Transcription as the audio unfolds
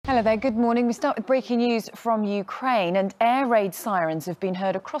Hello there, good morning. We start with breaking news from Ukraine, and air raid sirens have been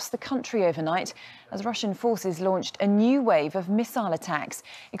heard across the country overnight as Russian forces launched a new wave of missile attacks.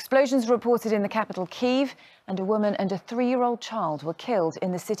 Explosions reported in the capital Kyiv, and a woman and a 3-year-old child were killed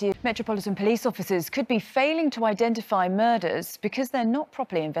in the city. Metropolitan police officers could be failing to identify murders because they're not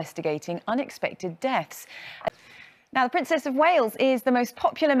properly investigating unexpected deaths. Now, the Princess of Wales is the most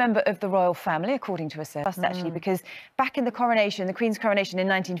popular member of the royal family, according to a survey, actually, because back in the coronation, the Queen's coronation in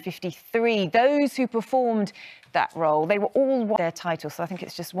 1953, those who performed that role, they were all their titles. So I think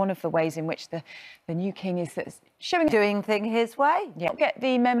it's just one of the ways in which the new king is showing... Doing things his way. Yeah. Get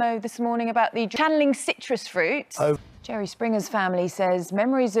the memo this morning about the channeling citrus fruit. Oh. Jerry Springer's family says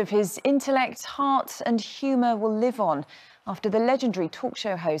memories of his intellect, heart and humour will live on after the legendary talk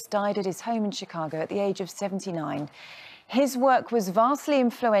show host died at his home in Chicago at the age of 79. His work was vastly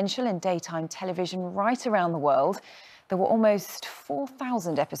influential in daytime television right around the world. There were almost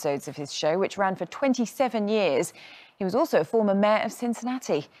 4,000 episodes of his show, which ran for 27 years. He was also a former mayor of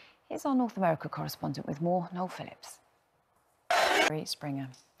Cincinnati. Here's our North America correspondent with more, Noel Phillips. Jerry Springer.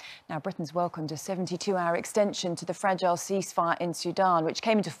 Now, Britain's welcomed a 72-hour extension to the fragile ceasefire in Sudan, which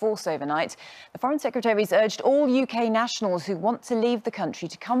came into force overnight. The Foreign Secretary's urged all UK nationals who want to leave the country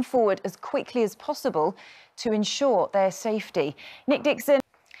to come forward as quickly as possible to ensure their safety. Nick Dixon.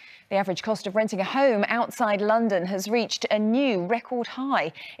 The average cost of renting a home outside London has reached a new record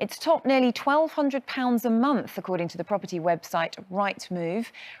high. It's topped nearly £1,200 a month, according to the property website Rightmove.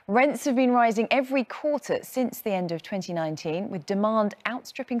 Rents have been rising every quarter since the end of 2019, with demand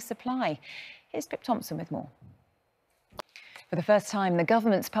outstripping supply. Here's Pip Thompson with more. For the first time, the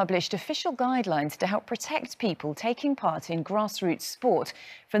government's published official guidelines to help protect people taking part in grassroots sport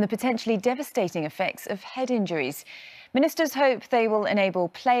from the potentially devastating effects of head injuries. Ministers hope they will enable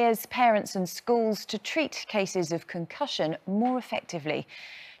players, parents and schools to treat cases of concussion more effectively.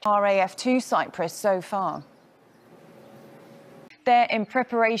 RAF to Cyprus so far. They're in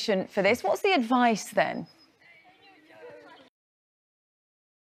preparation for this. What's the advice then?